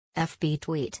FB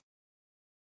tweet.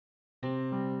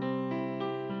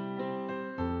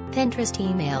 Pinterest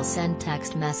email send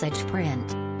text message print.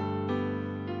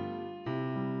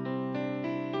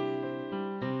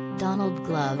 Donald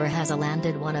Glover has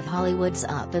landed one of Hollywood's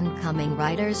up-and-coming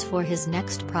writers for his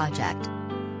next project.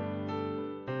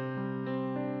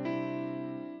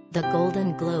 The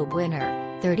Golden Globe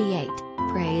winner, 38,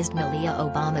 praised Malia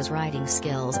Obama's writing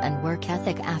skills and work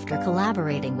ethic after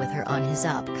collaborating with her on his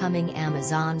upcoming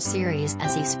Amazon series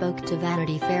as he spoke to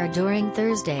Vanity Fair during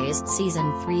Thursday's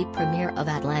Season 3 premiere of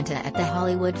Atlanta at the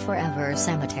Hollywood Forever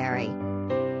Cemetery.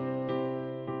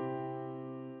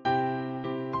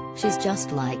 "She's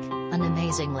just like an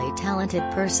amazingly talented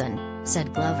person,"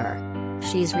 said Glover.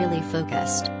 "She's really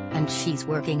focused, and she's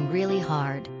working really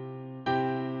hard."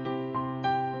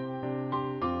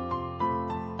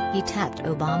 He tapped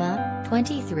Obama,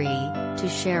 23, to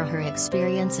share her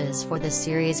experiences for the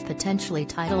series potentially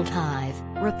titled Hive,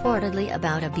 reportedly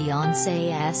about a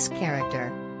Beyoncé-esque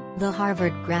character. The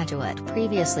Harvard graduate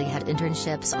previously had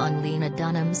internships on Lena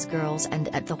Dunham's Girls and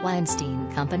at the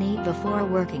Weinstein Company before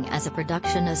working as a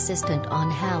production assistant on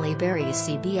Halle Berry's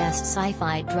CBS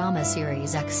sci-fi drama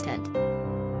series Extant.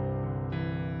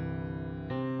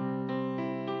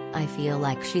 "I feel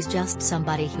like she's just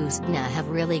somebody who's gonna have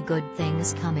really good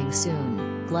things coming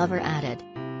soon," Glover added.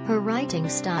 "Her writing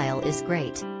style is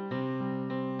great."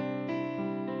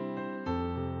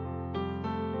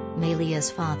 Malia's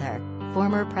father,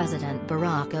 former President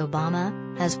Barack Obama,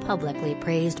 has publicly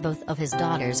praised both of his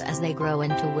daughters as they grow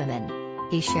into women.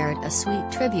 He shared a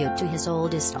sweet tribute to his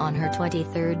oldest on her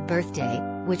 23rd birthday,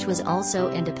 which was also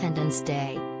Independence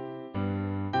Day.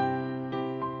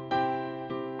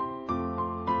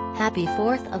 "Happy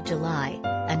 4th of July,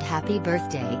 and happy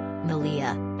birthday,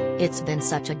 Malia. It's been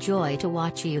such a joy to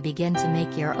watch you begin to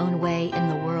make your own way in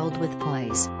the world with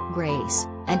poise, grace,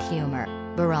 and humor,"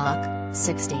 Barack,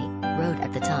 60, wrote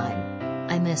at the time.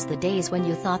 "I miss the days when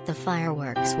you thought the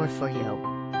fireworks were for you."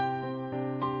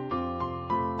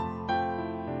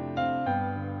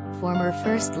 Former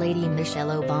First Lady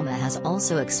Michelle Obama has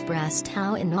also expressed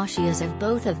how in awe she is of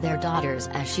both of their daughters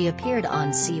as she appeared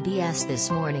on CBS This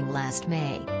Morning last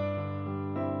May.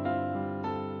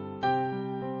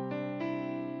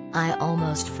 "I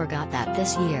almost forgot that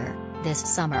this year, this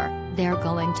summer, they're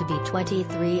going to be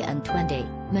 23 and 20,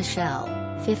 Michelle,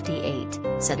 58,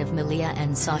 said of Malia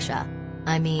and Sasha.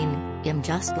 I mean, I'm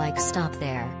just like stop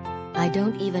there. I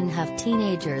don't even have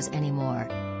teenagers anymore.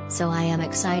 So I am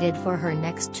excited for her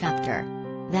next chapter.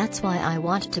 That's why I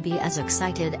want to be as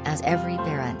excited as every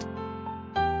parent."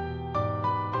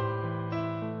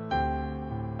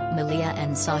 Malia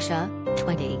and Sasha,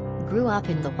 20, grew up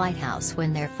in the White House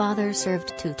when their father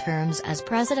served 2 terms as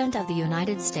President of the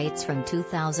United States from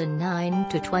 2009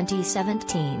 to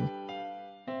 2017.